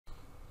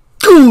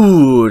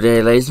Good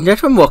day, ladies and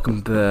gentlemen,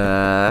 welcome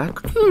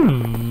back to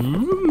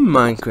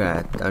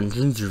Minecraft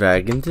Dungeons,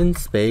 Dragons, and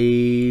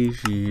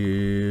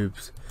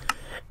Spaceships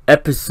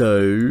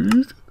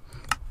episode.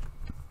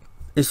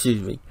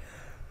 Excuse me.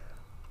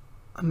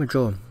 I'm a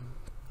draw.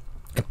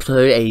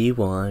 Episode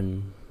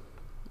 81.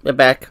 We're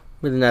back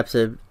with an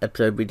episode.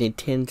 We need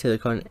 10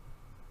 silicon.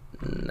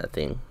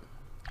 Nothing.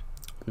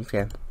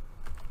 Okay.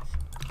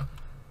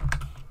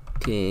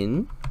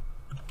 10.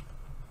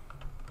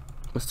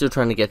 We're still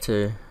trying to get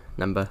to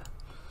number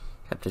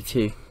chapter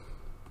 2.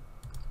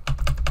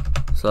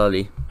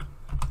 Slowly.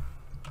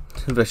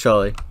 But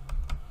surely.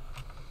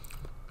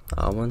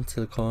 1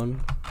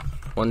 silicon.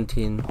 1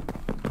 tin.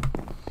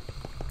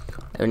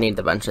 We need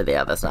a bunch of the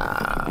other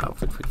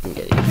stuff which we can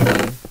get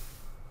easily.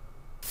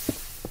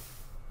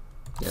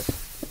 Yes.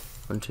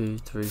 1, 2,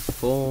 3,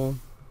 4.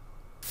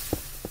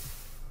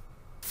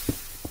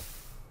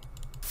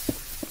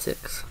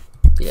 6.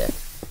 Yeah.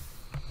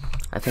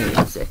 I think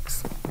it's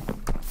 6.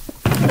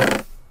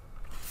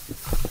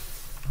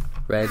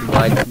 Red,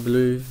 white,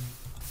 blue.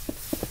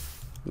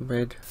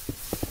 Red,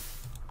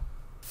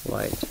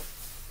 white,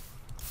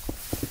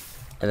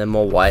 and then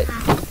more white.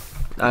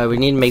 We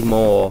need to make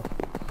more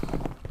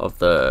of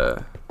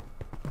the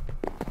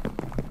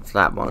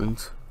flat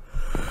ones.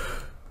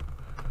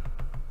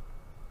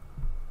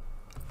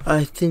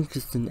 I think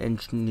it's an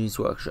engineer's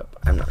workshop.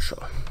 I'm not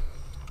sure,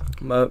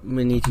 but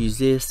we need to use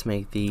this to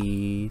make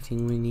the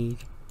thing we need.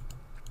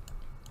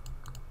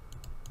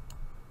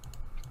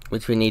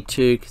 Which we need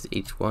 2 because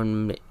each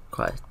one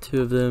requires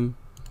 2 of them.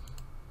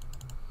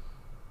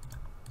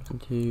 1,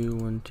 2,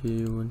 1,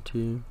 2, 1,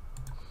 2.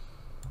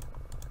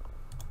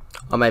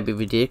 Or maybe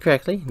we did it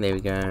correctly. There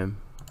we go.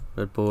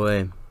 Good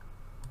boy.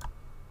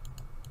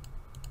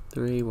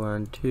 3,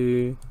 1,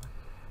 2.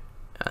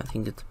 I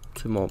think it's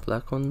 2 more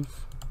black ones.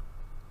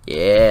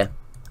 Yeah.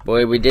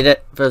 Boy, we did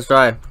it. First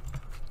try.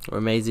 We're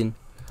amazing.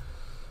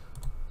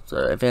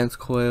 So, advanced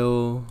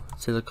coil,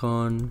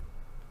 silicon,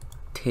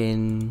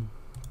 tin.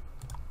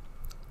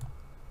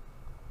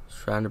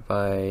 Surrounded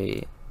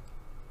by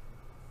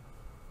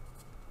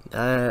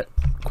that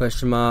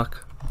question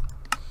mark.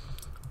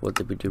 What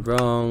did we do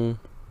wrong?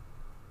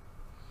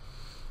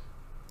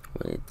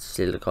 We need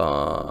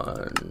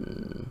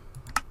silicon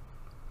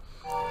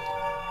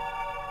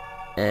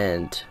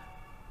and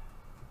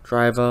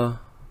driver,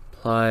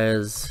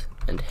 pliers,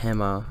 and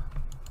hammer.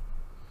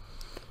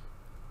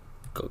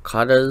 Got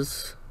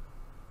cutters,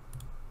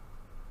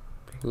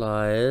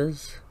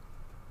 pliers,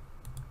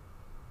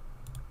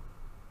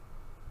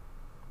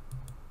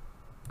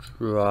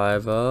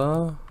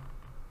 driver,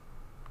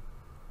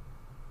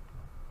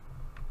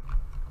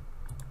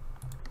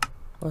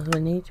 what do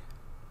I need?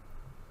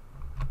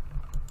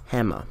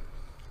 Hammer.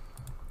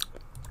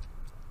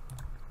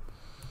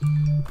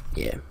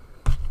 Yeah.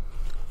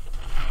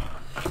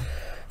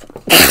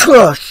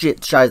 Oh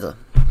shit, scheiße.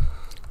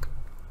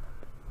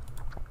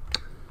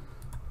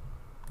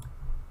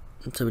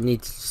 So we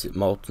need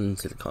molten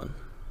silicon.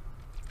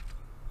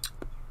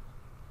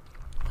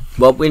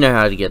 Well, we know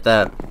how to get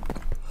that.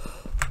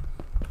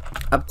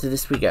 Up to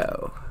this we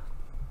go.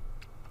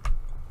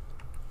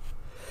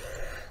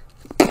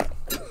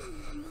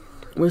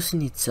 We also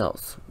need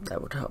cells. That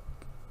would help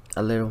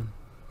a little.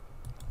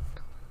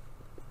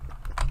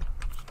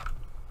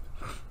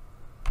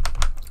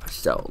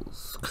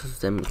 Cells, because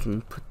then we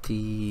can put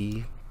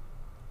the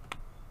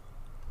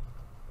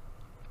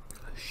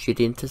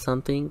shit into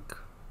something.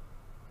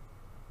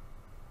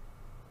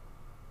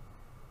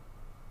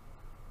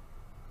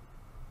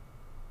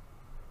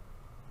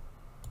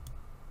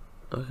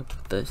 I can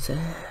put those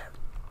there.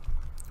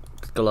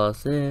 Put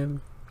glass there.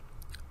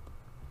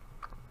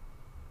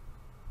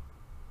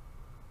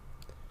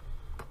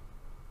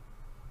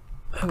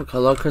 Oh, we got a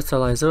lot of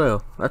crystallized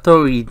oil. I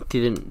thought we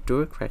didn't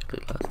do it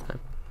correctly last time.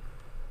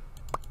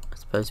 I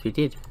suppose we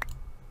did.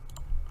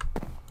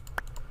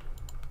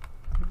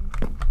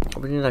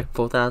 We need like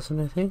 4,000,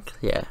 I think.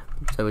 Yeah.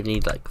 So we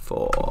need like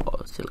 4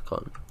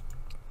 silicon.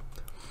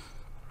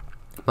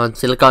 Come on,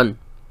 silicon.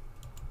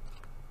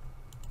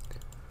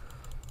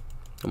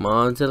 Come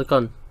on,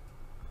 silicon.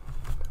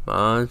 Come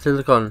on,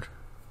 silicon.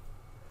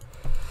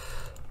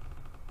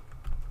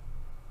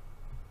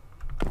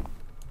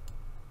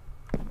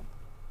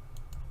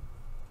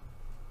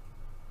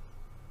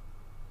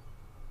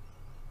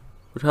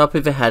 Would help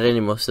if it had any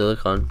more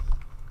silicon.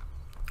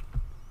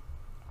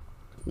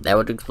 That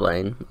would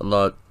explain a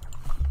lot.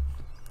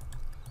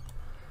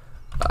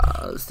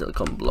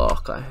 Silicon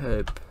block, I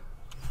hope.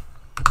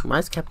 Why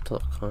is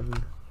capital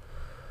on?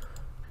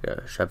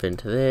 Go shove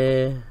into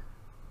there.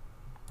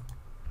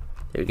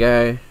 There we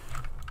go.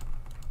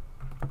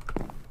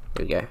 There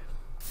we go.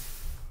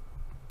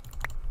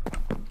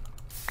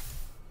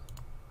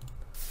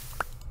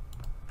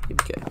 Here we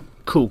go.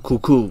 Cool, cool,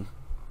 cool.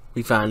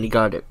 We finally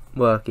got it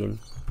working.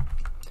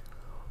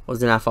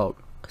 Wasn't our fault,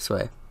 I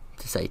swear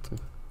to Satan.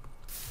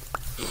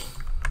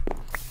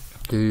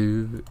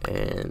 2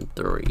 and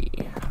 3.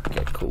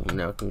 Okay, cool.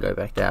 Now we can go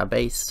back to our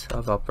base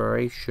of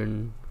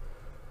operation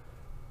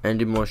and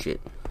do more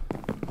shit.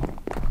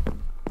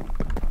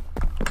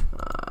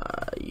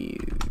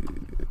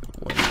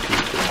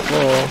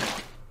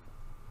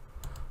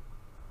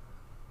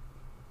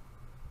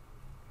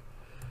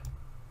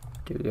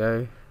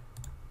 go.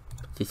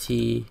 Put this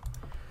here.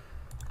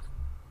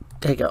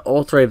 Take out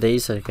all 3 of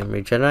these so they can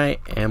regenerate.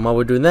 And while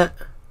we're doing that,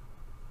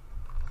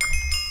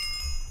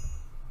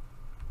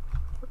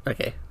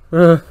 okay.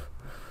 Oh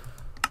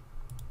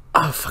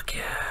fuck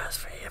yeah! It's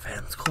very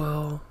advanced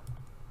coil.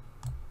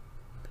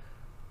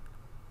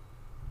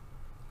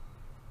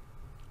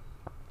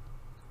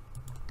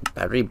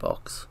 Battery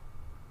box.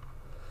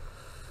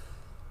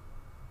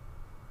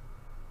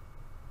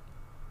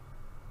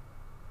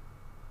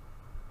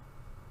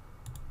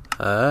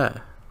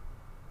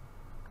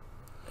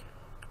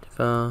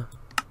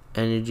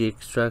 Energy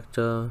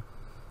extractor.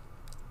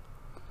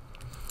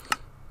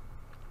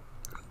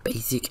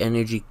 Basic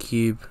energy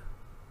cube.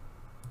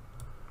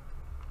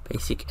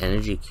 Basic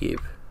energy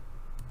cube.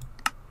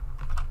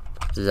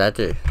 What does that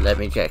do? Let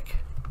me check.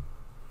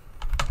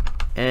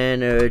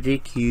 Energy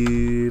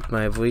cube.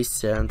 My voice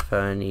sounds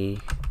funny.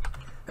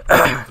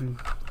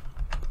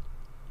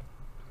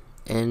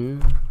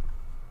 N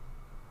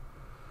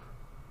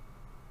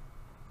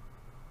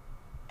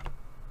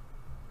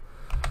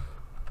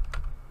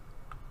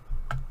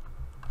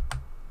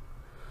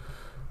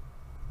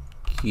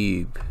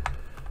cube.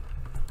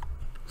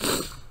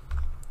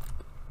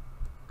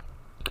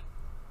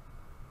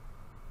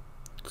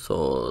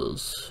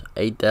 Source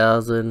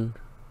 8,000,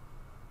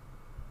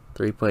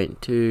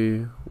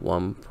 3.2,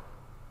 1,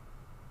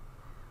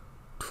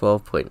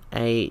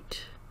 12.8,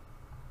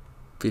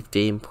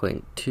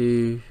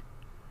 15.2,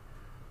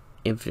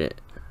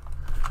 infinite.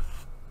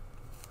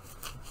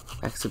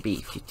 Max will be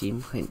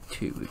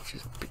 15.2, which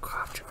is a big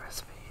crafting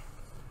recipe.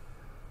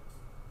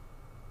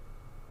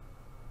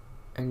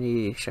 I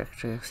need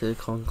extractor,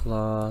 silicon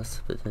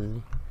glass, but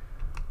then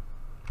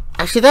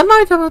actually that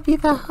might not be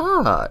that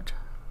hard.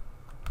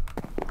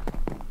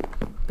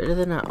 Better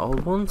than our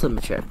old ones. Let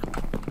me check.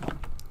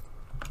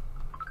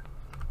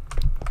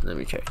 Let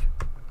me check.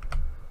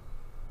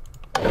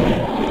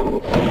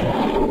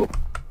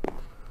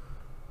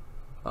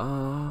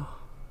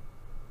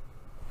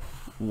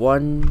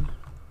 One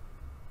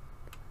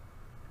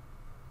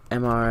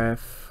MRF.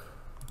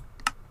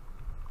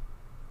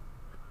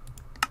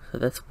 So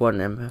that's one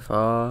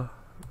MFR.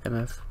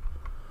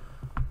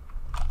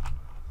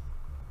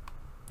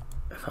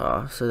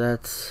 So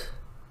that's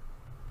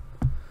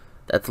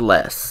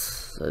less.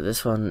 So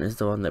this one is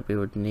the one that we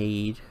would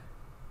need.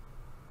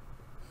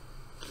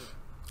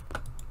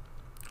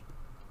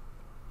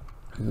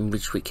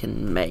 Which we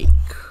can make.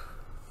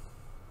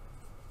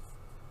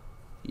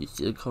 Use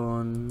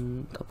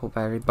silicon, double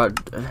battery, but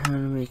how to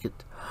make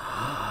it?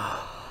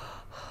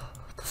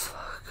 What the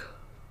fuck?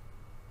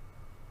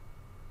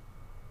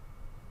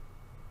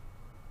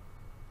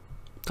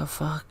 The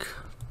fuck?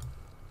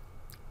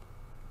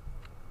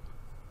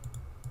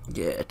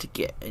 Yeah, to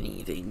get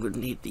anything we'd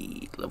need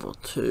the level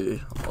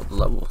 2 or the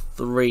level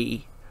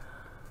 3.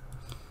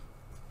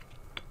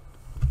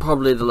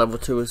 Probably the level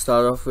 2 we'll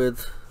start off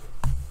with.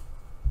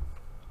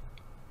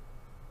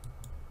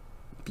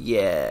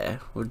 Yeah,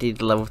 we'll need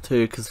the level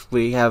 2 because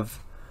we have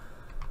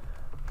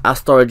our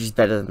storage is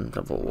better than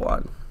level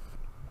 1.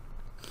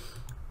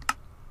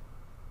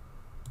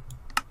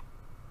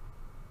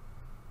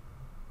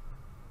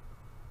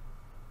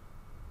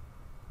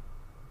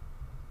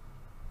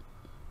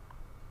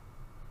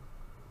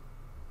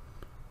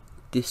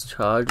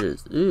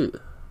 Discharges. Ooh.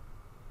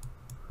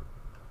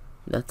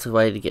 That's a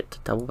way to get to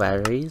double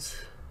batteries.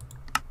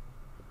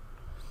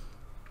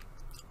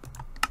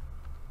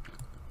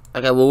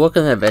 Okay, we'll work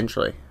on that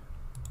eventually.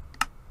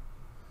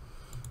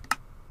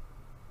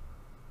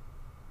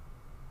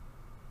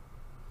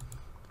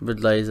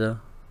 Red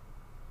laser.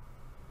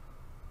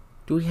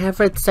 Do we have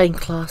red stained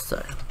glass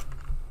though?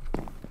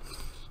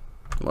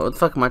 What the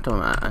fuck am I talking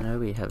about? I know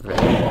we have red.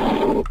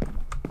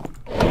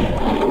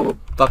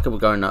 Fuck it, we're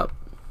going up.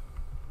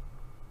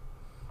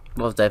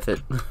 Lost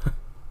effort.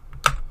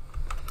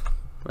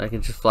 I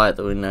can just fly out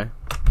the window.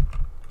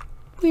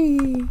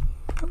 Whee!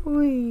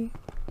 Whee!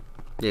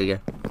 There we go.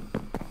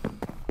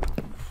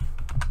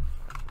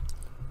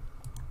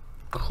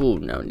 Cool,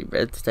 now we need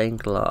red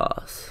stained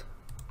glass.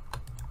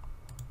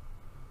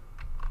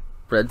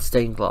 Red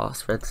stained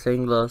glass, red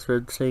stained glass,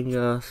 red stained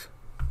glass.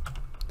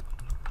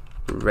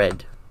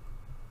 Red.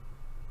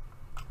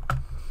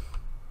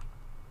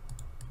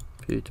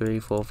 2, 3,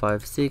 4,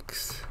 5,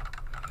 6.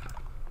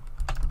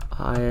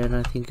 Iron,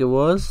 I think it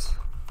was.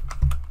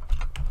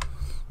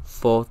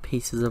 4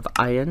 pieces of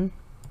iron.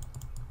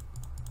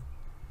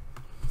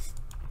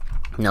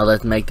 Now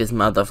let's make this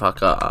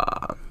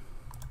motherfucker.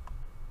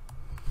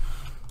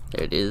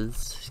 There it is.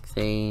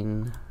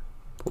 16.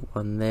 Put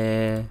one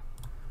there.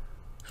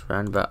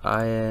 Surrounded by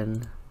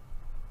iron.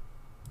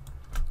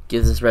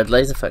 Gives us red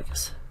laser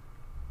focus.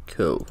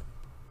 Cool.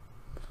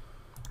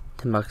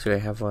 10 bucks, we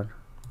have one.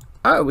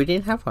 Oh, we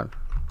didn't have one.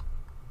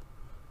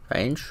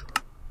 Range.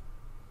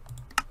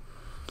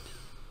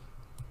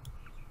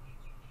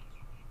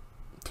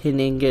 Tin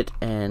ingot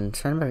and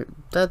sandbag.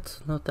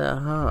 That's not that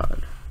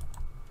hard.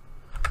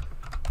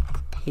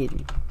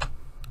 Tin.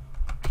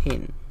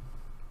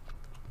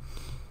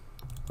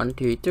 1,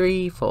 2,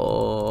 3,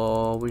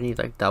 4. We need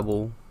like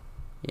double.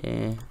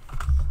 Yeah.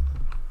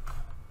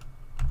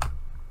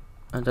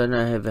 I don't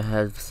know if it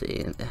has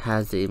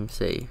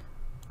EMC.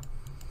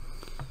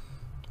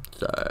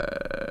 So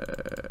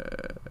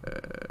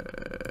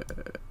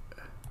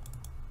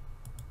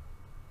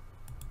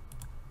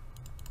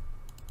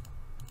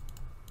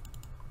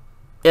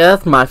yeah,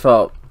 that's my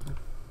fault.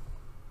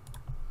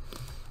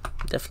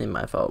 Definitely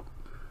my fault.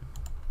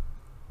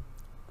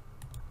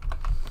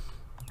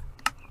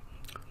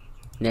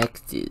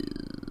 Next is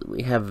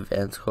we have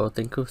advanced core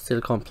thinker,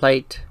 silicon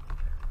plate,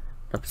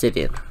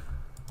 obsidian.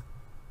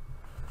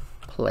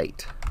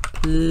 Plate.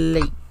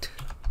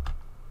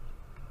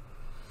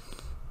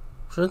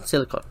 Shouldn't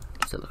silicon.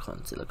 To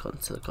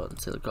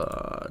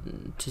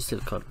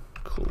silicon.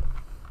 Cool.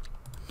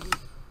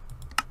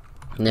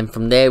 And then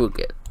from there we'll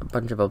get a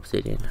bunch of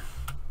obsidian.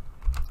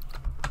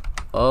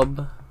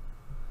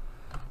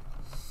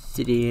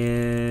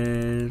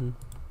 Obsidian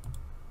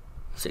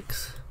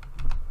 6.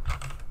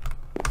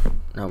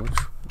 Now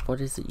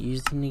what is it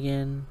using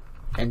again?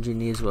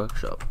 Engineer's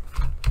workshop.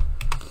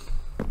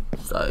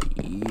 So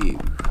you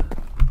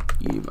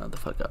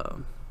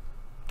motherfucker.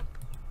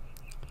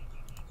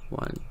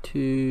 1,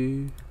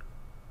 2,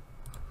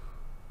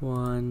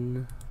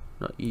 1,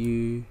 not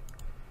you,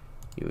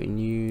 you and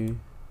you,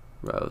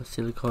 row of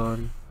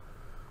silicon.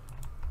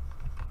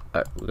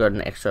 Alright, we got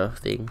an extra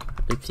thing,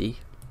 oopsie.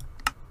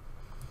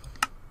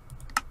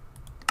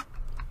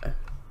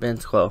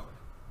 Ben's Quell.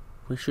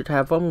 We should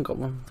have one, got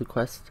one for the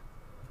quest.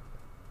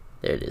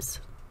 There it is.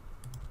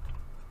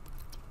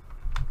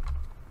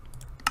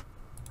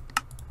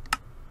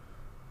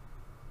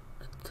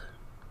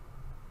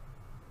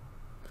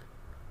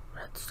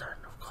 Redstone,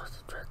 of course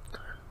it's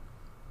redstone.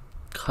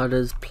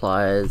 Cutters,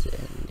 pliers,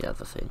 and the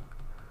other thing.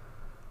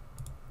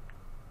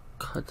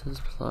 Cutters,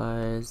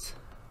 pliers.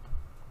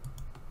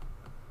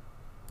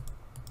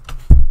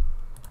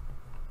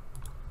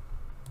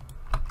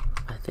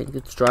 I think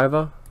it's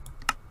driver.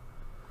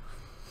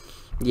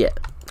 Yeah,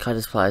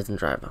 cutters, pliers, and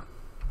driver.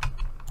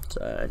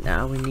 So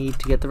now we need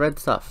to get the red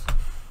stuff.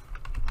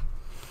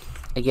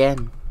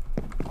 Again.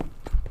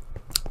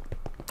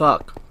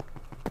 Fuck.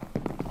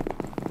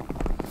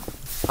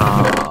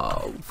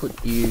 I'll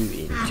put you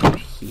into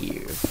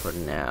here for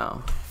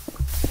now.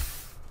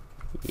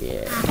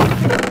 Yeah.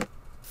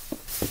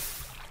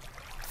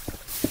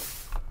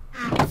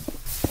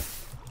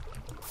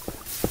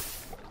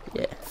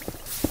 Yeah.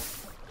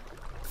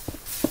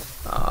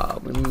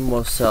 We need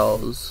more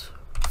cells.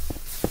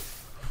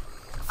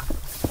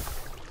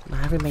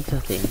 How do we make the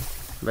thing?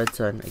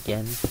 Redstone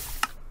again.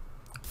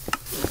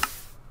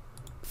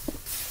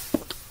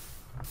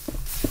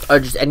 Oh,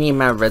 just any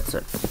amount of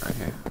redstone.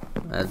 Okay.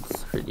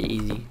 That's pretty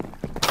easy.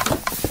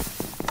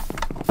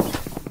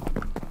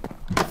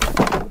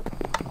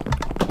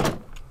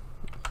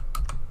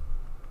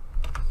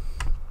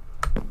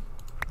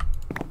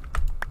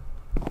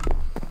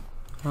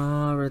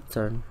 Ah,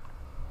 redstone.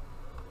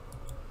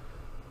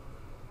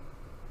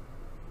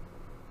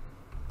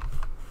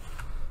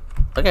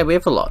 Okay, we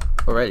have a lot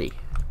already.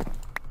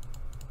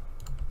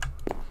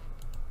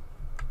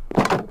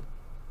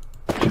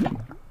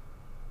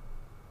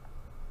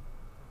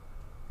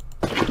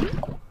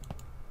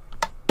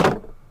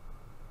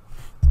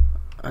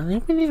 I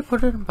think we need to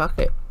put it in a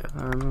bucket, if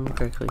I remember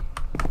correctly.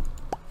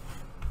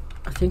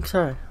 I think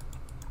so.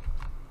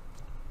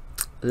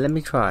 Let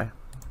me try.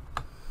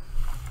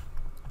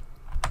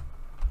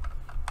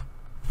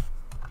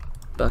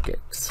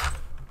 Buckets.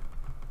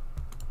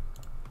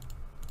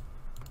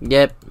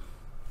 Yep.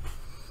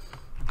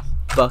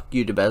 Fuck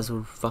you, the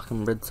bezel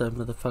fucking redstone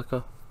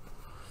motherfucker.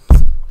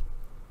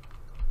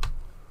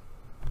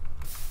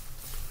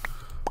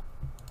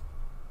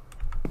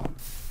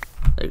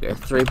 There you go,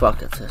 3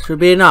 buckets. That should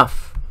be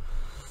enough.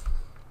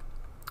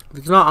 If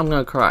it's not, I'm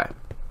gonna cry.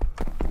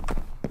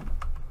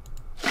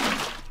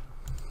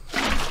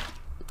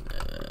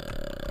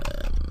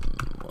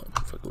 What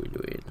the fuck are we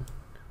doing?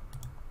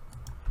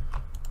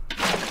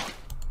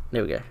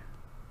 There we go.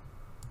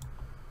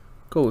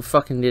 Cool, we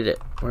fucking did it.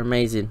 We're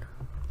amazing.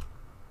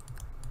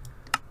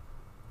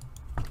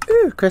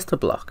 Ooh, crystal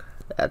block.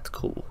 That's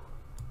cool.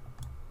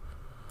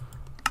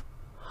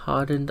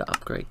 Hardened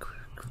upgrade.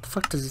 What the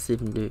fuck does this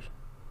even do?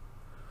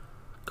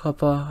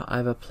 Copper,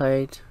 ivory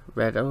plate,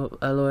 red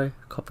alloy,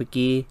 copper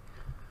gear.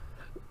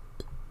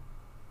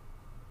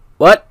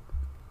 What?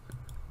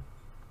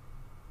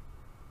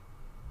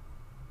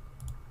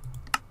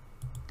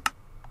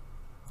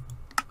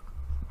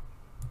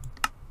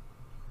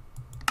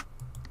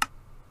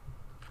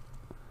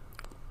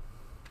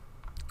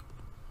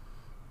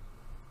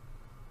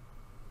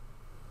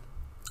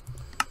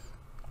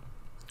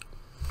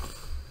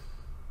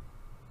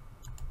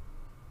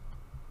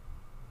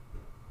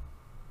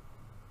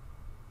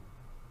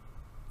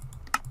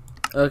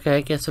 Okay,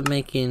 I guess I'm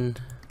making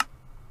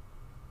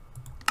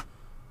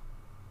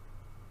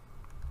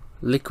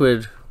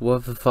liquid,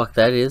 what the fuck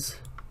that is.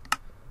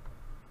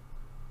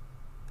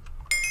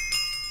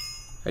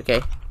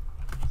 Okay.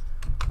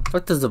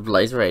 What does the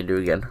blaze ray do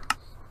again?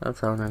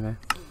 That's all I know.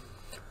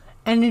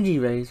 Energy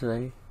rays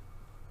ray.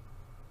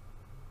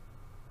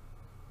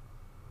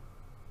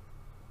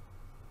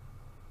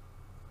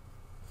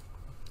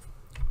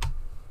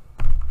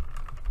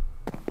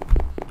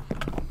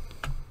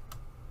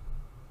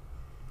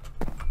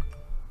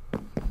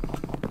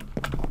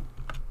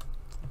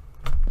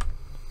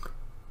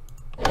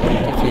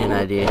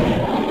 idea.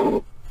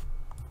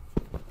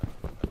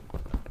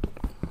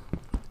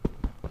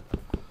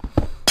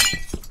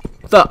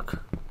 Fuck.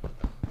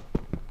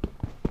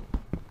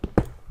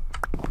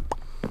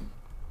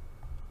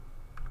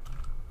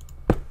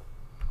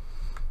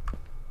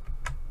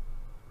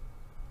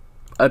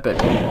 Open.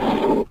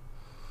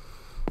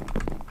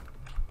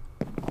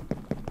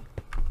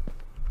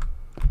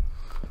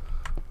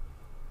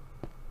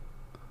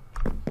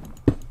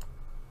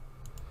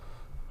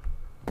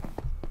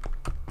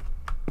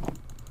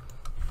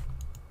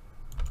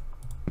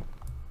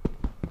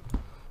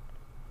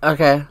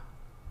 Okay.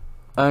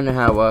 I don't know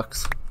how it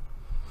works.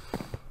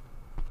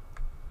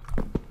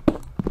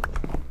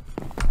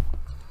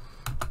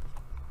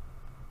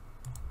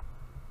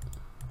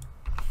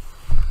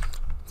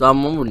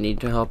 Someone would need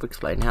to help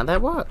explain how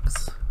that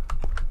works.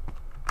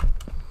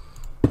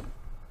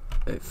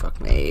 Oh fuck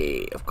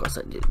me, of course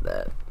I did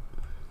that.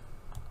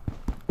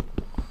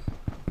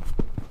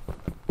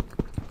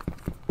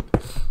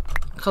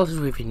 Colors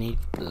if you need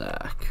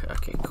black.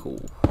 Okay,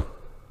 cool.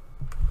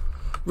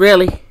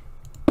 Really?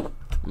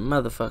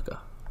 Motherfucker.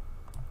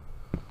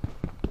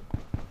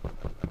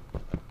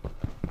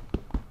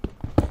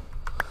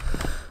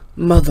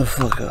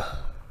 Motherfucker.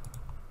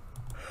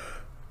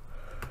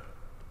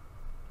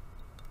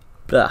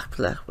 Black.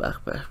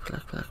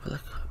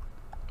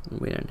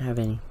 We don't have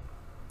any.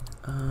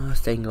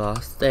 Stained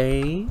glass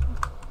stain.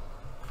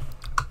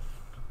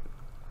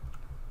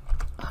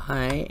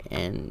 I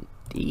and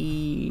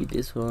D.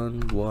 This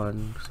one.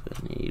 So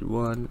we need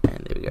one,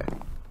 and there we go.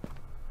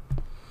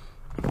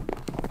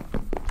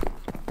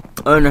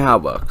 I don't know how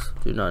it works.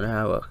 Do not know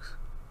how it works.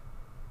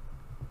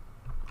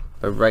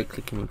 By right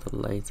clicking with the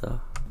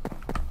laser.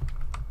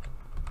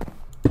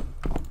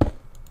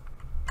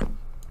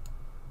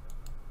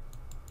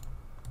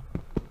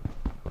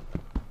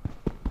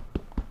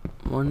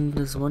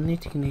 Does one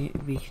need to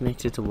be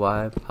connected to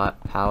wire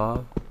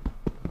power?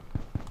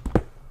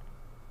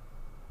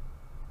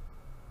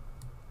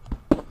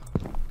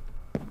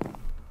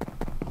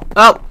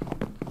 Oh!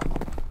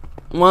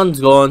 One's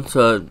gone,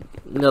 so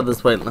the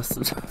other's pointless.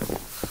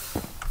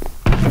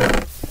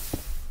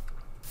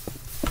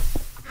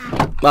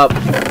 Oh,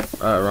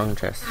 wrong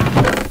chest.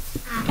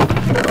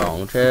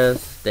 Wrong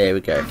chest. There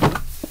we go.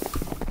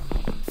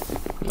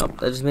 Nope,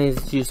 that just means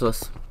it's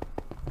useless.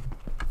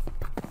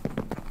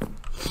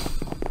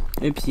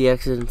 Oopsie,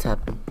 accidents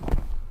happen.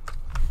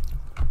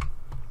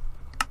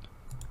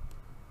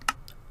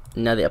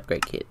 Now the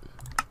upgrade kit.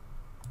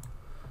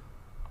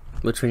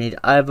 Which we need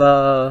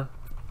either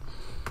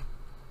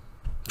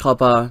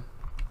copper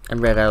and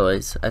red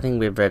alloys. I think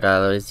we have red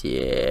alloys,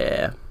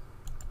 yeah.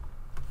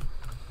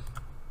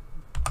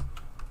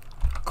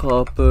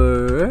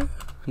 Copper,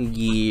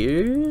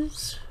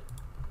 gears,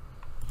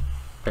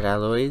 red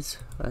alloys,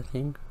 I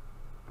think.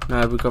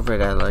 No, we got red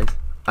alloys.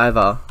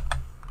 Either.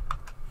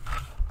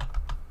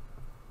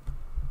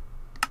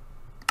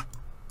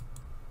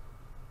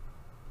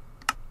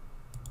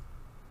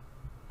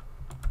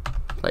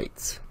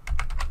 Plates.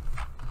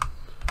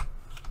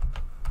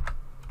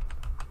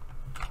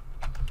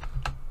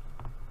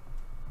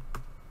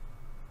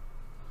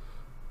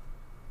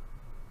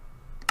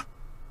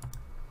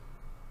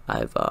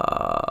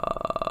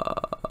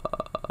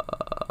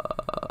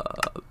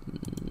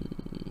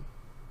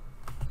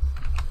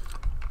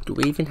 Do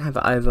we even have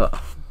either?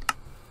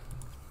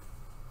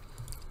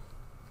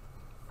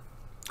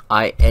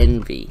 I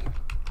envy.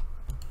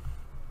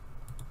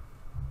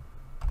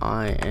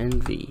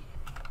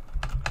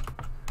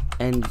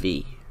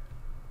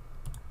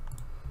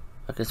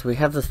 Okay, so we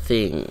have the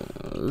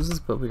things,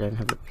 but we don't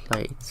have the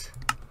plates.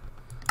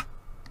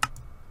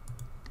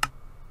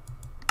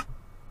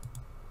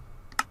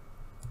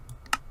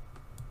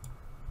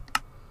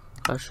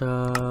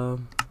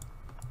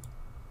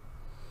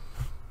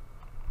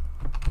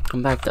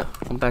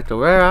 Compactor,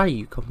 where are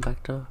you,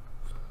 compactor?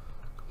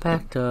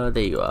 Compactor,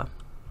 there you are.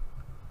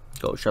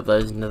 Go shove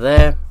those into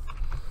there.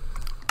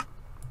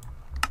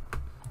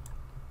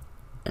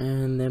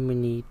 And then we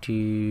need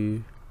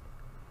to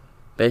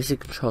basic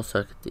control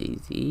circuits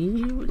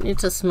easy. We need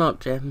to smelt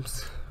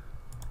gems.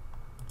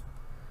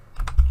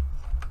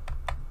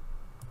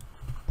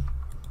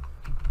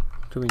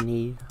 Do we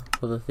need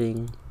for the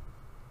thing?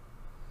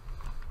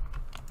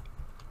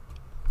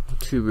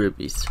 2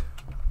 rubies.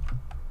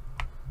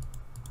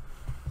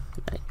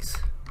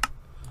 Yikes.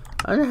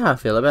 I don't know how I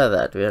feel about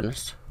that, to be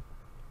honest.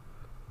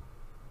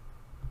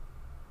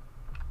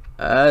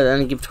 They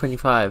only give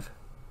 25.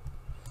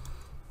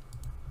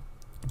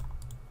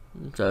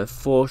 So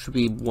 4 should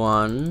be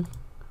 1.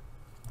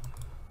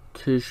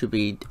 2 should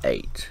be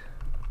 8.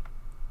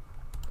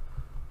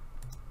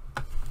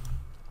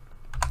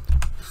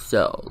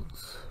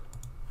 Cells.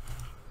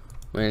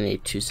 We're gonna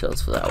need 2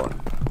 cells for that one.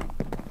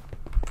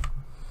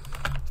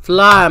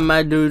 Fly,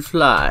 my dude,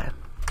 fly.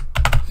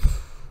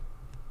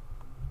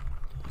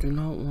 Do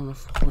not want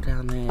to fall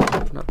down there.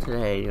 Not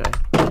today, anyway.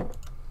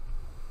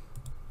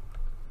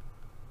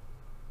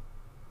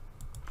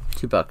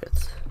 2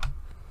 buckets.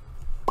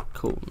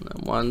 Cool. Now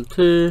 1,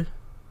 2.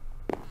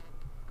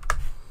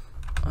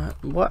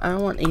 What? I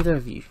don't want either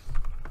of you.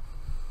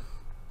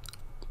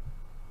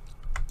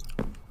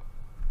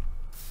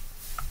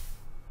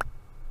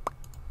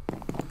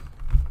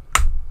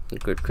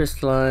 Good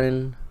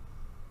crystalline.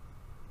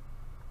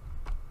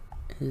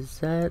 Is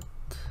that?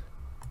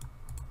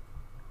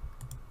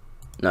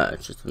 No,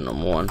 it's just a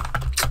normal one.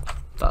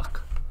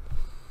 Fuck.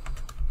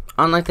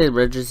 Unlike the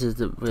registers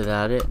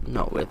without it,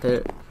 not with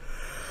it.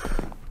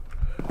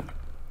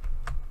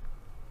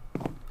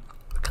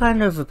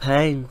 Kind of a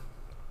pain.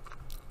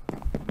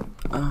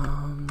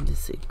 Let's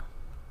see.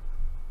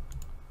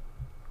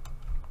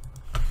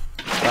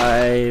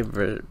 Bye,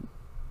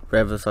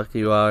 wherever the fuck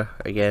you are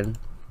again.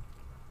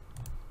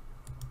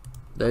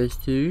 Those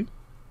two.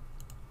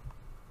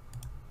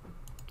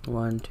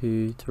 1,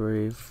 2,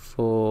 3,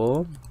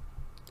 4.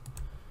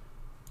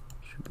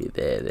 Should be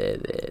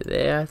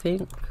there, I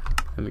think.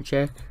 Let me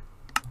check.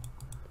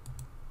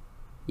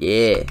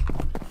 Yeah.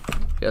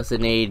 We also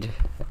need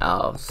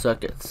our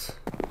circuits.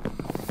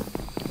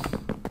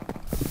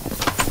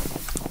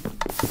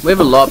 We have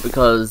a lot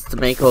because to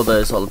make all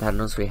those solar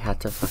panels we had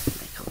to fucking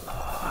make a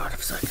lot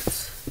of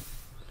circuits.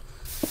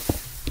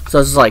 So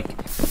I was just like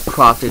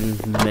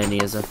crafting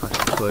many as I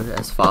fucking could,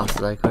 as fast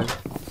as I could.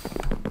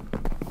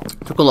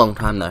 Took a long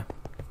time though.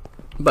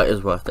 But it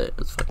was worth it. It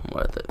was fucking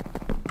worth it.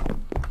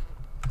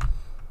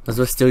 As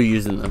we're still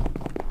using them.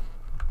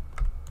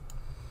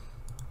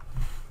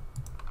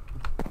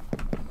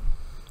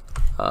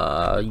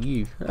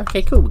 You.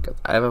 Okay, cool. We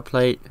got the Ava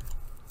plate.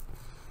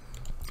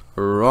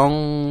 Wrong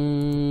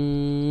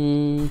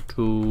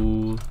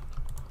tool.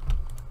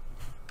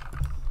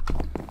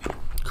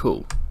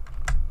 Cool.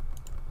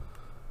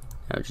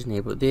 Now I just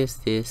enable this.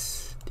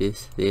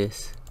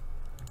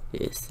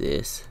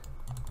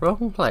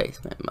 Wrong place,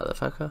 man,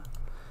 motherfucker.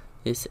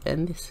 This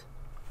and this.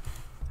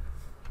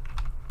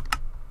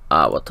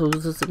 What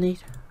tools does it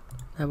need?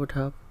 That would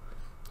help.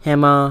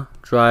 Hammer,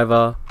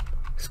 driver,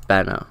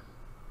 spanner.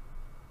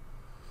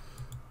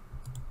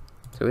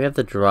 So we have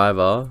the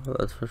driver,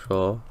 that's for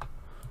sure.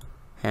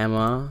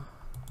 Hammer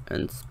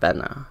and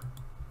spanner.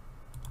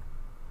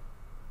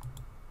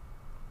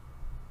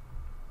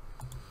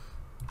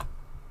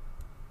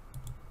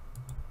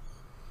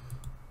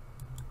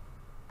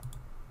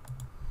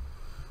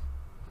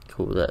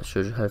 Cool, that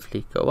should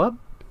hopefully go up.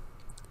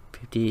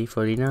 50,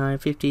 49,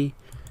 50,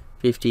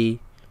 50,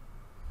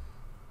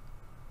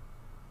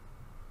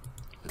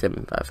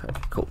 75.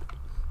 Okay, cool.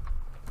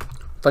 What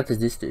the fuck does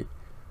this do?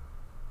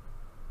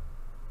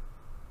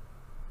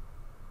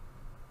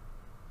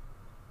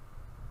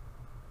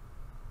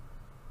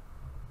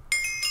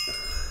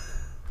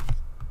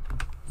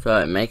 So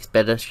it makes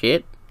better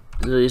shit,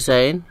 is what you're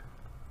saying?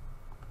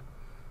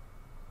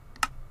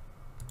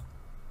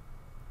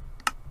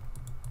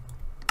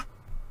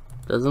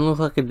 Doesn't look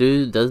like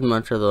it does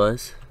much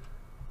otherwise.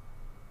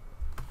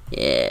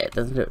 Yeah, it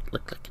doesn't look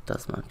like it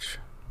does much.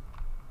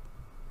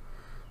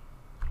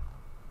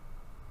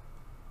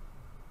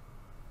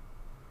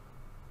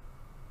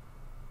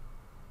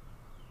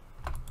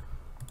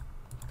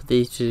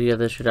 These two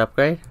together should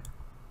upgrade?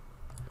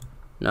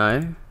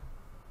 No.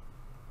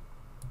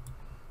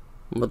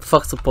 What the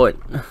fuck's the point?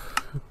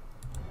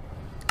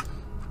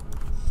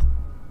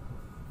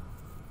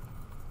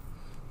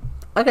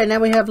 Okay, now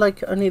we have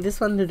like only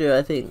this one to do,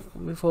 I think,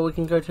 before we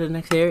can go to the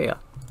next area.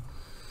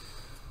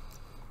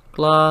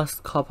 Glass,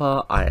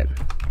 copper, iron.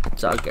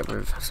 So I'll get rid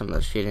of some of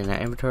the shit in our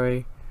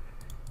inventory.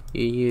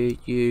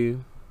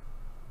 You.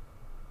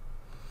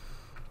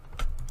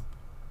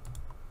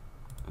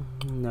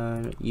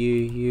 No,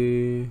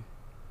 you.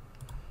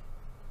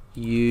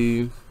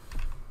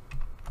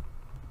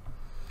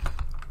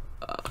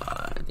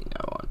 I think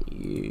I want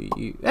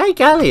you. Hey,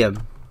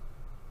 gallium!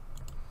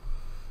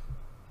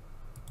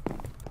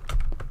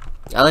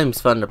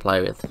 Gallium's fun to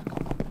play with.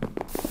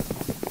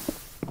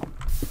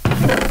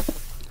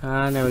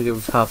 Now we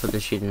give half of the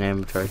shit in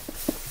inventory.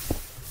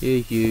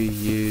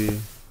 You.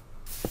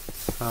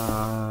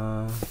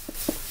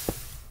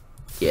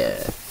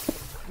 Yeah.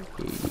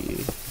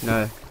 You.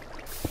 No.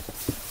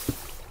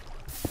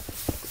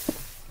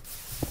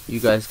 You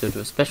guys go to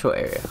a special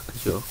area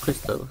because you're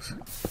crystals.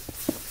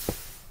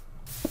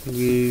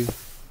 You,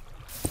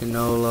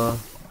 canola,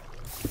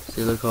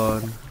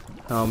 silicon,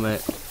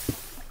 helmet,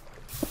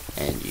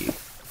 and you.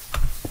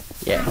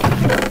 Yeah.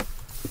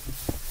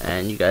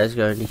 And you guys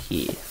go into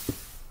here.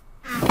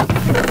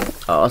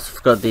 Oh, I also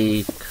forgot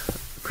the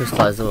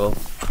crystallizer wall.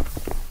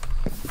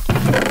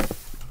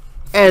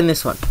 And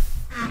this one.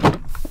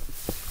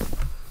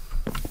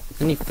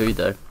 I need food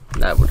though.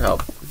 That would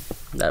help.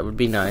 That would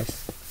be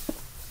nice.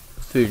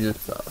 Food and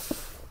stuff.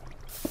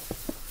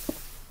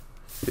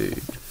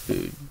 Food.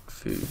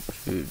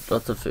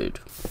 Lots of food.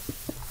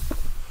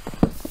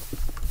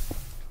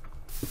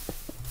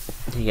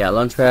 Take out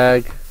lunch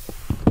bag.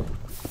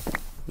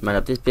 Mine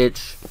up this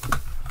bitch.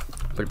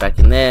 Put it back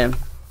in there.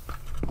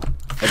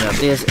 Open up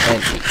this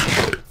and eat.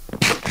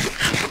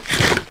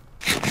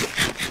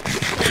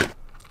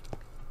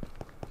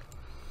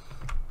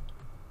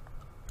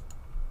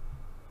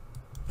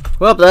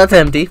 Well, that's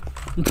empty.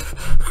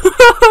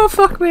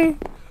 Fuck me.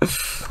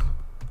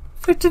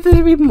 Expected there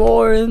to be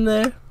more in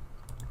there.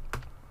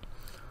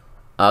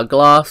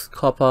 Glass,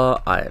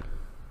 copper, iron.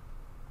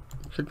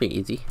 Should be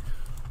easy.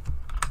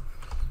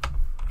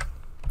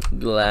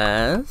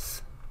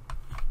 glass,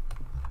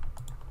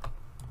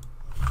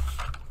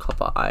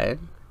 copper,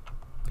 iron,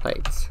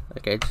 plates.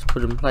 Okay, just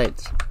put in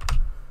plates.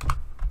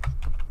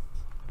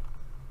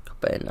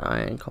 Copper and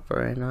iron,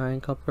 copper and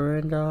iron, copper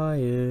and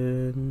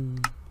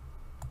iron.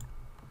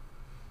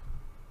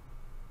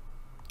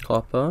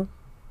 Copper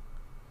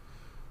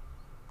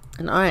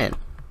and iron.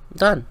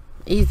 Done.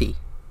 Easy.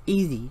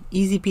 Easy.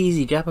 Easy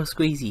peasy. Japper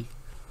squeezy.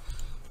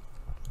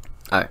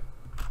 Alright.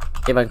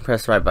 If I can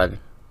press the right button.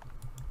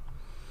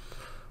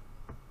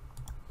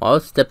 Why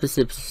was step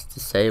assist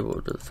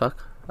disabled? What the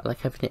fuck? I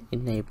like having it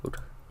enabled.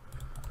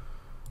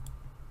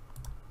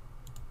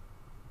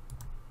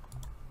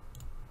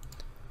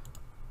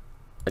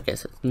 Okay,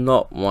 so it's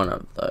not one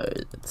of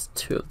those. It's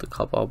two of the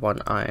copper,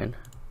 one iron.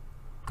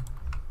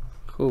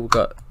 Cool, we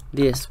got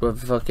this.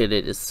 What the fuck it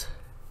is.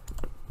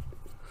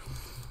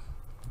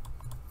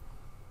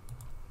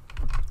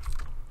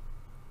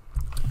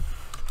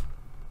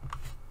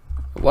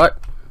 What?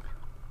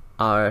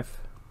 RF.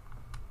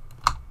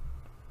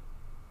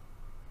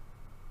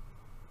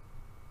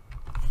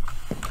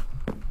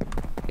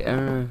 I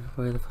don't know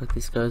where the fuck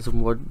this goes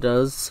and what it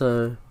does,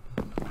 so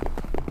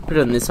put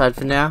it on this side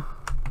for now.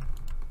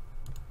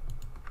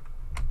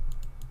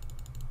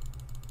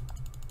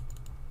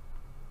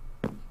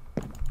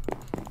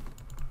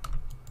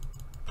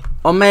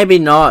 Or maybe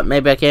not,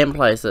 maybe I can't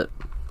place it.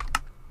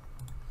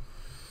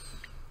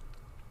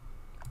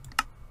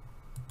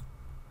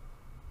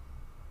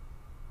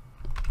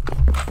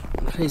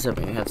 Please let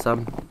me have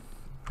some.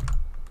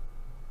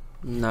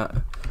 No.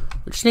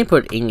 We just need to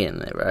put ink in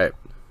there, right?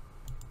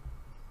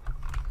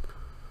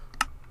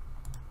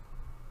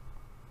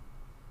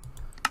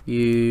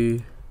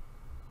 You.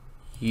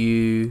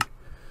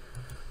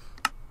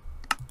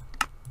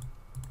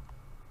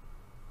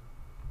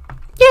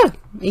 Yeah,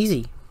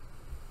 easy.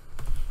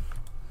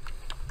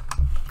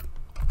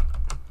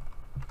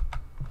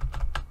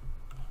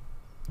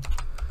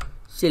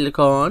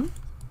 Silicone.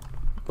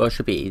 Well, it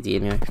should be easy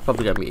anyway. It's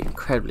probably going to be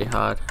incredibly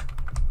hard.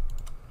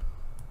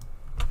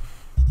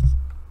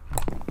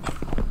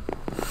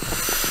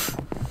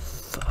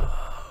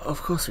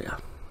 Of course we are.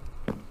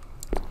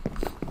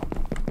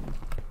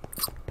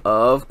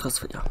 Of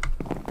course we are.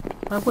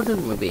 Why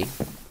wouldn't we be?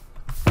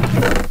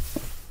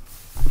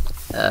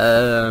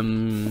 There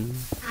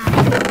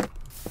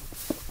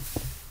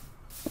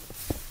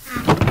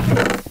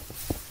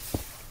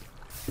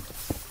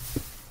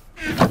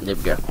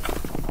we go.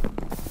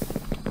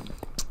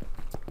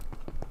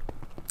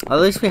 At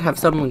least we have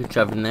something we can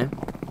shove in there.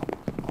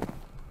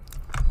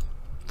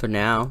 For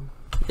now.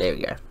 There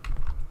we go.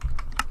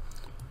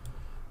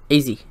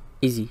 Easy.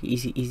 Easy,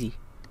 easy, easy.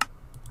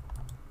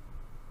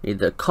 Need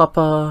the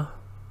copper.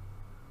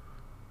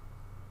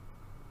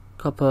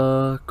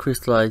 Copper,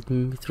 crystallized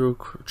through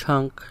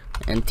chunk,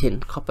 and tin.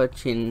 Copper,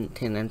 tin,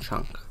 and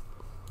chunk.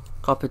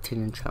 Copper,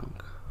 tin, and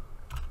chunk.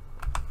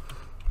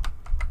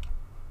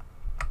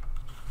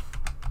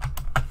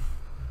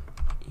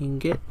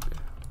 Ingot.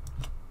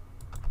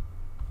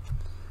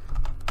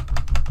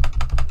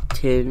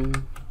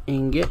 Tin,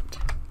 ingot.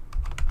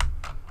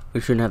 We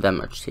shouldn't have that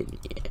much tin,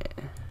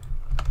 yeah.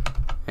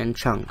 And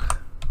chunk.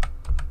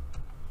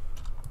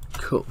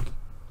 Cool.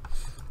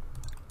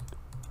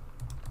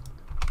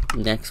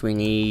 Next we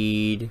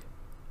need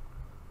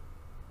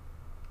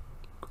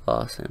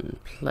glass and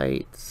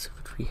plates,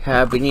 which we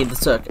have. We need the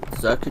circuit. The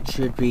circuit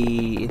should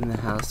be in the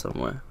house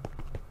somewhere.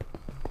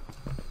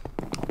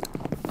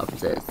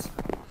 Upstairs.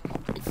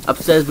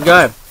 Upstairs we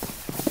go.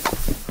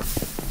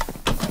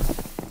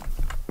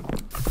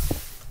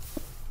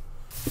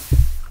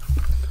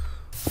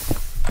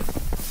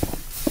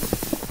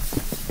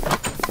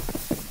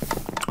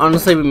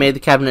 Honestly, we made the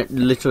cabinet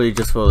literally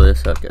just for the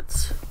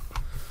circuits.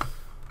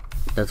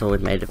 That's all we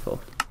made it for.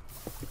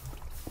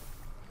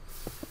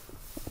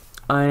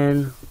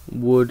 Iron,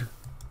 wood,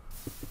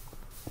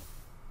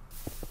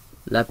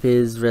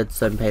 lapis,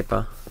 redstone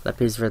paper.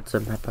 Lapis,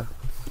 redstone paper.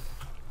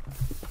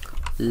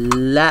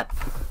 Lap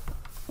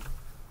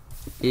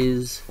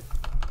is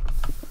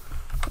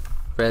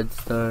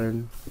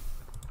redstone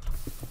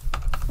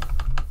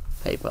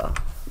paper.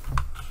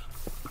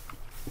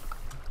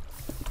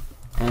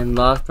 And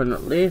last but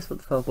not least, what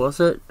the fuck was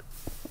it?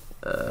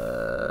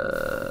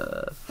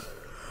 What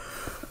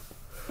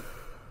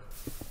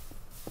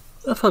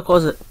the fuck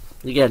was it?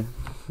 Again.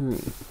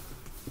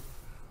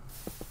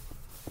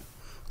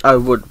 Oh,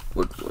 wood.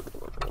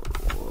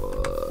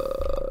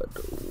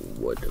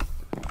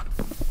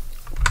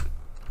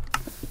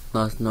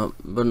 Last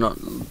but not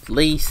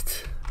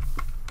least,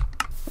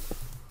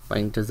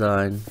 bank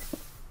design.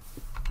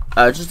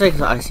 Just take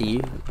the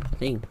ICU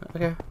thing.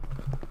 Okay.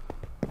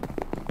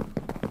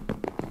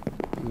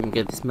 Let me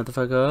get this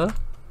motherfucker.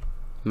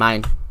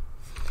 Mine.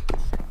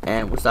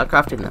 And we'll start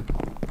crafting them.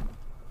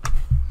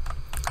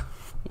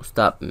 We'll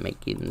start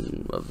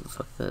making what the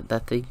fuck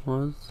that thing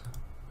was.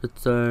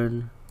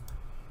 Redstone.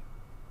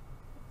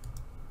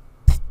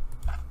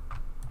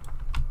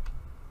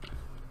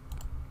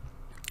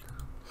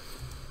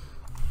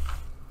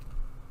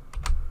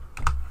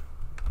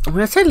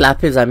 When I say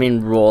lapis, I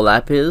mean raw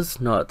lapis,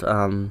 not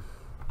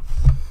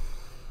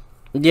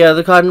The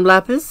other cotton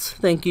lappers,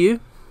 thank you.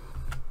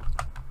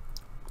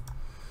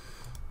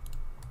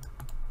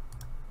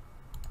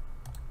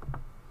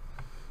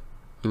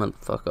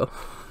 Motherfucker.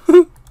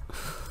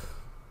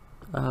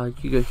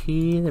 You go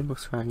here, then we'll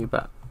surround you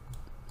back.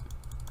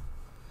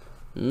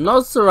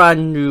 Not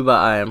surround you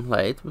by iron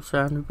plate, we'll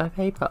surround you by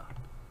paper.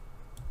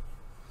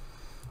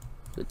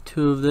 The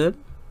two of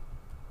them.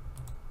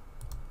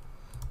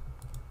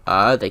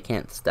 Ah, they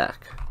can't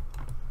stack.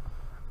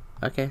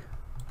 Okay.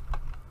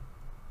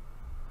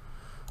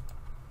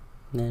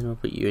 Then we'll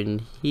put you in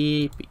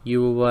here, put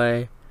you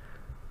away.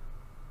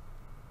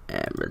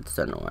 And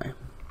redstone away.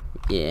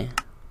 Yeah.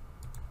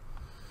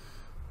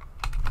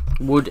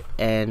 Wood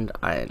and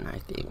iron, I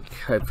think.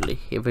 Hopefully.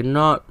 If we're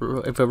not,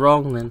 if we're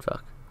wrong, then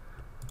fuck.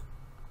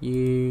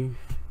 You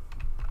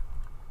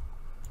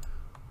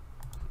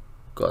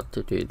got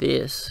to do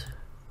this.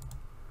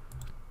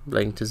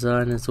 Blank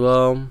design as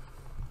well.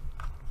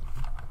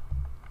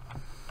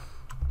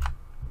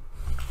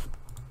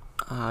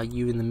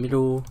 You in the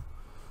middle.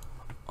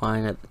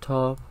 Iron at the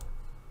top.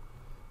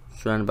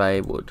 Surrounded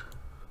by wood.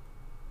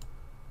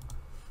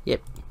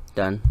 Yep,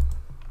 done.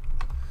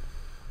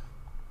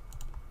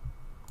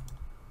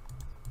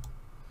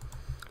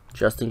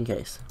 Just in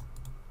case.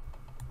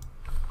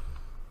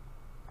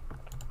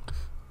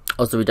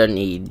 Also, we don't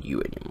need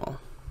you anymore.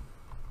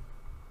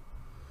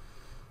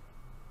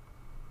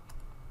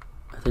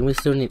 I think we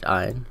still need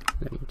iron.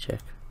 Let me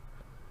check.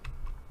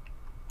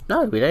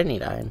 No, we don't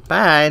need iron.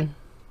 Fine.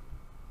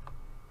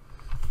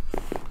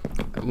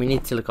 We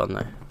need silicon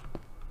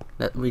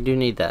though. We do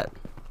need that.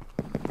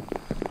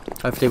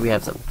 Hopefully we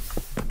have some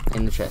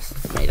in the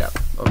chest made up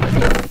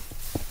already.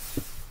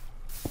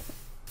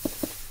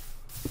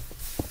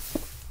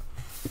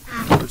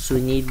 So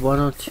we need 1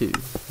 or 2.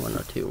 1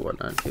 or 2, 1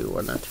 or 2,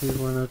 1 or 2,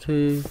 1 or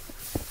 2.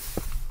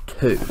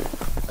 2.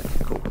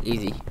 Okay, cool.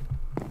 Easy.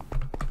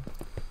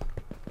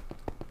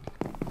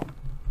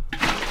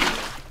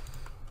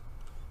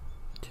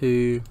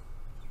 Two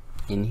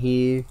in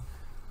here.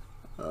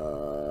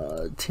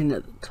 Tin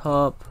at the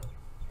top.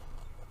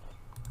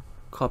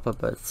 Copper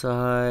both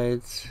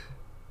sides.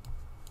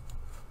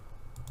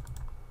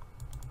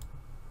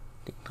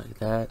 Things like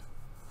that.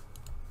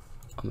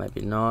 Or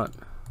maybe not.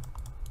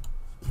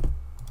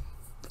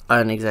 I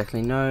don't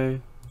exactly know.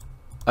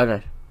 Oh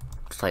no,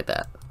 just like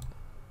that.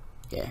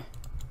 Yeah,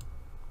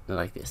 not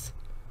like this.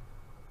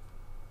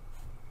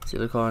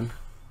 Silicon.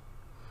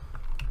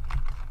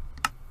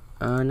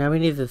 Now we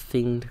need the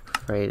thing to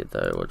create it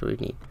though. What do we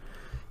need?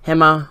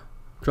 Hammer,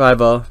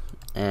 driver,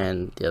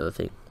 and the other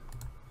thing.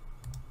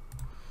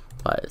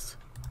 Wires.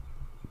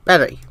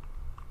 Battery.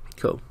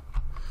 Cool.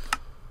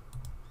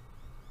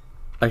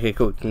 Okay,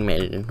 cool. We can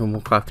make it a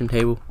normal crafting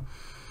table.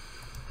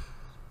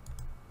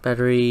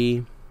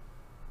 Battery.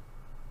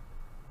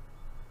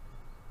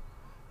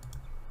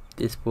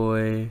 This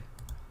boy,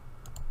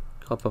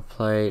 copper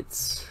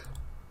plates,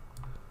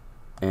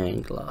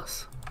 and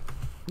glass.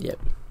 Yep.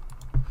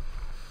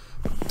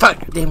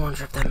 Fuck! Didn't want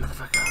to trip that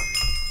motherfucker.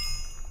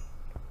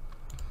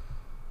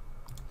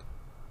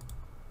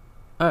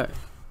 Oh.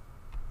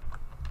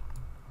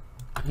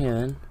 Yeah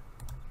then.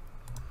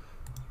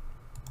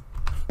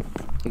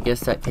 I guess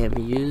that can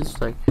be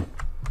used like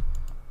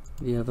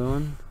the other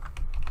one.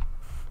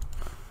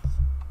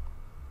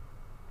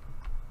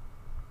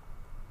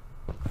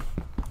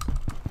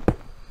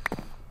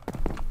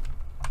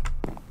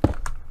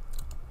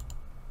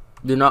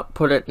 Do not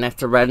put it next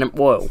to random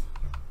oil.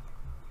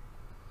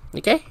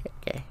 Okay?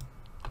 Okay.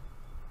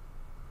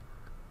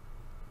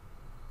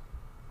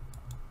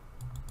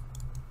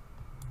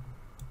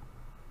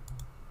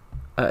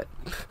 Alright.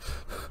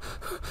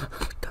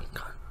 Dumb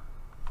gun.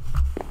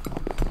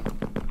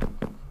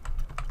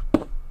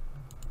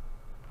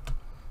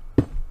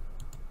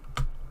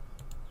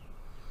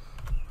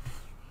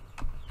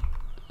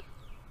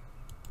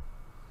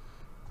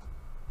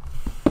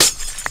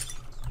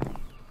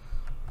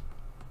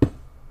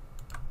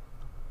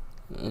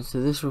 So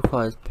this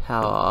requires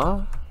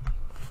power.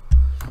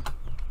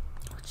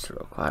 To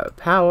require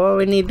power,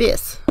 we need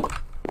this.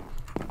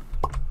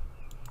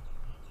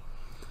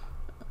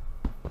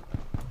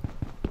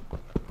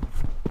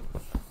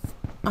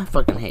 I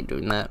fucking hate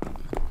doing that.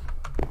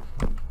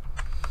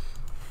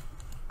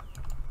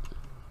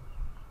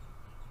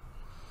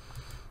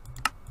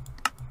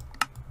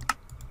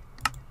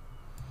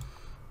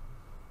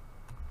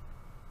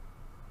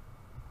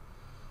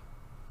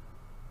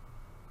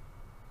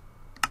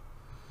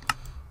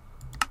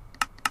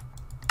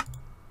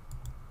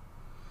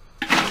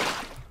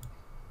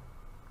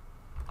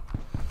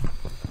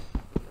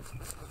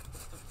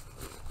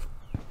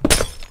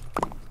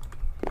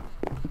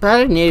 But I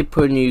don't need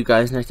putting you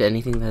guys next to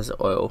anything that has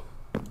oil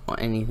or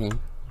anything.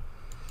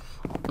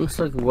 It's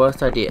like the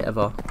worst idea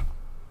ever.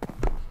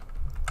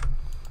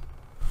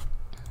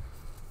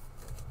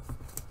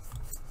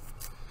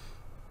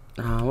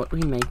 What do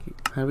we make?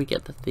 How do we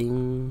get the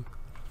thing?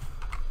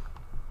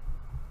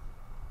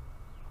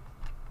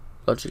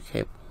 Logic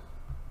cable.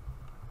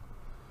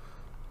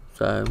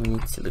 So we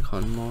need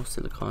silicon, more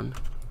silicon.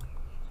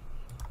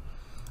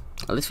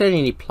 At least we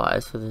don't need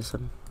pliers for this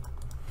one.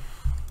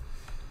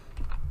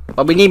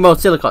 But we need more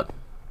silicone.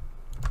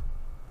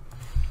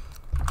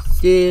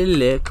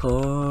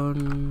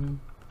 Silicone.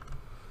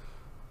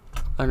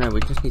 Oh no, we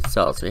just need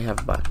salt, so we have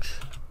a bunch.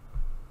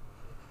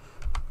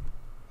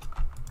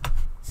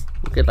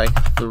 We get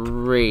like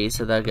 3,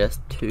 so that gets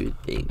 2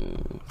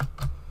 things.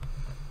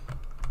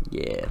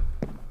 Yeah.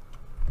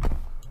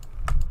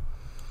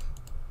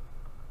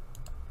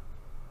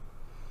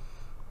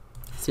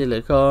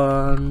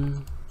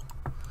 Silicone.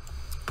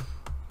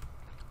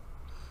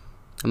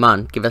 Come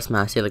on, give us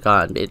my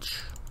silicone,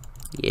 bitch.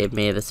 Give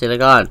me the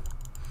silicone.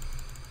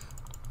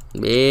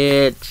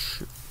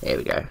 Bitch. There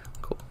we go.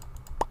 Cool.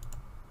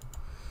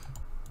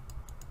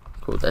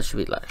 Cool, that should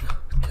be like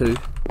 2.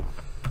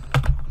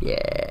 Yeah,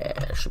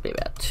 it should be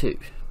about 2.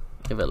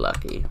 If we're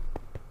lucky.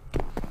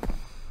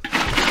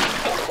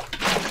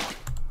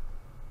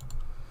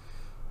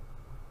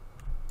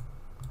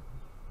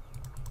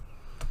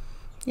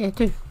 Yeah,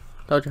 2.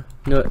 Told you.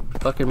 Knew it.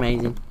 Fucking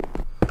amazing.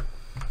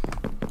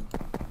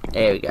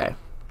 There we go.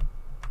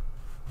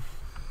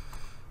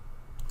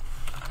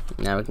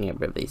 Now we can get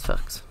rid of these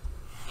fucks.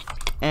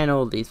 And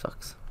all these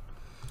fucks.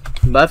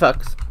 Bye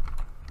fucks.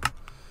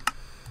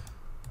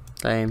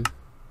 Same.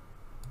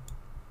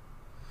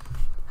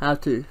 How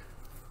to.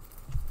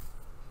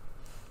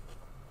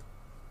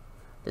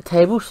 The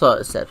table slot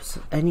accepts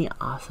any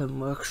awesome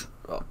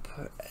workshop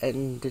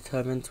and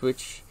determines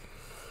which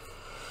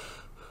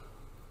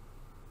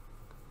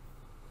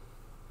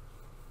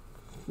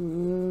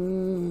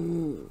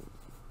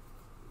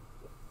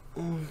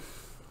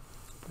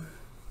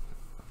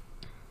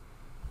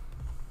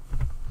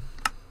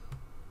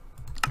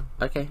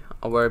Okay,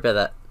 I'll worry about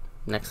that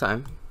next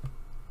time.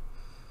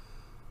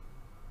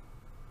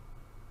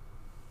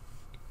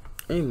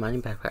 Ooh,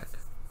 mining backpack.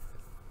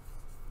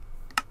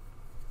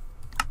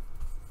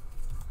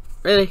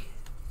 Really?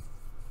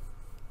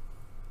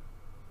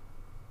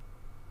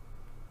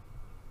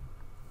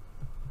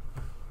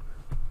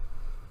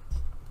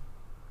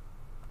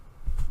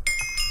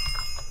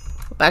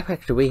 What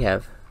backpack do we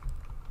have?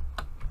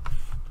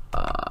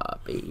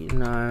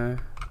 No.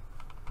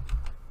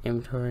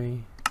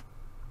 Inventory.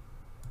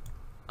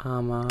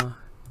 Armor.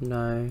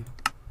 No.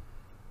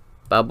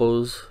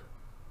 Bubbles.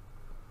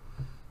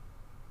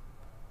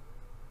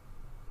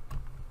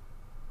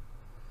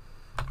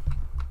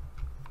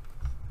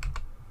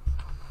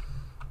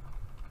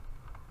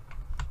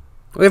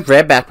 We have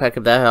red backpack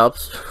if that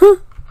helps.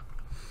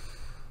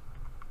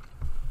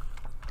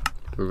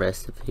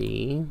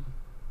 Recipe.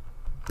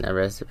 No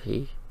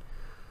recipe.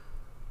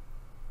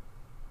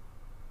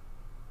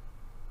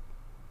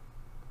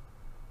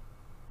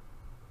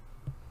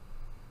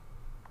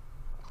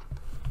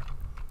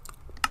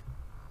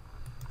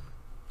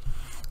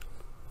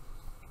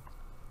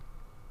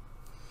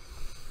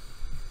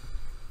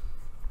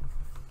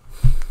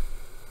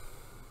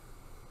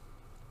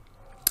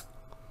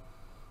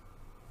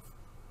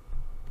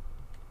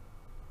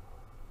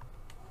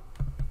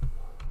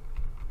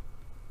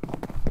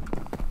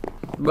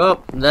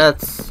 Well,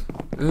 that's...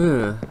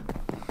 Well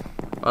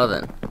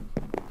then.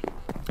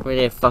 We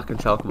need a fucking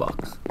shulker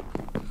box.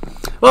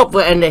 Well,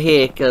 we'll end it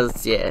here,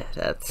 because, yeah,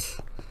 that's...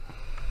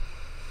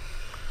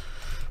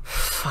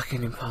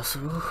 fucking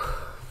impossible.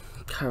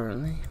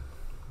 Currently.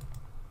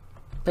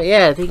 But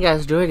yeah, I think you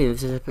guys enjoyed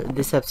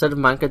this episode of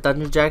Minecraft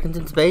Dungeons, Dragons,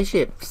 and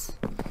Spaceships.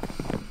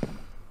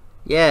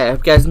 Yeah, I hope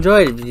you guys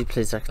enjoyed it.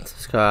 Please like and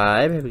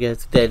subscribe. Hope you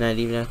guys have a good day, night,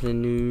 evening,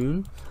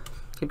 afternoon.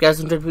 Hope you guys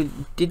enjoyed what we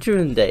did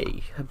during the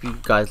day. Hope you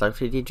guys liked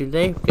what we did during the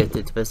day. Hope you guys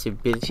did the best of your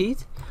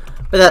abilities.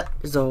 But that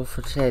is all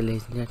for today,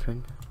 ladies and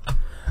gentlemen.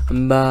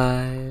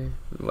 Bye.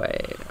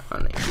 Wait, I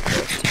need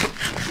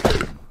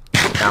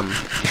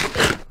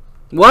to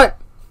What?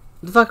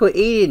 The fuck are we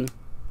eating?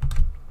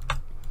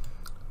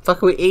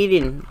 Fuck are we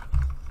eating?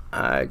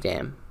 Oh,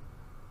 damn.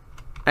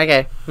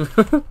 Okay.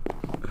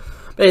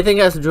 But I think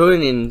you guys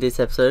enjoyed in this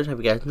episode. Hope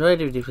you guys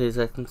enjoyed it. If you please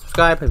like and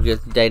subscribe. Hope you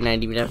guys day,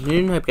 night, evening,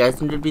 afternoon. Hope you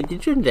guys enjoyed the video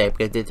today. Hope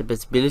you guys did the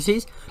best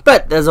abilities.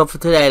 But that's all for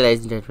today,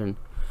 ladies and gentlemen.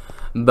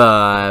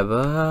 Bye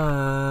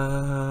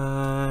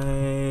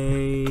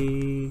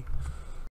bye.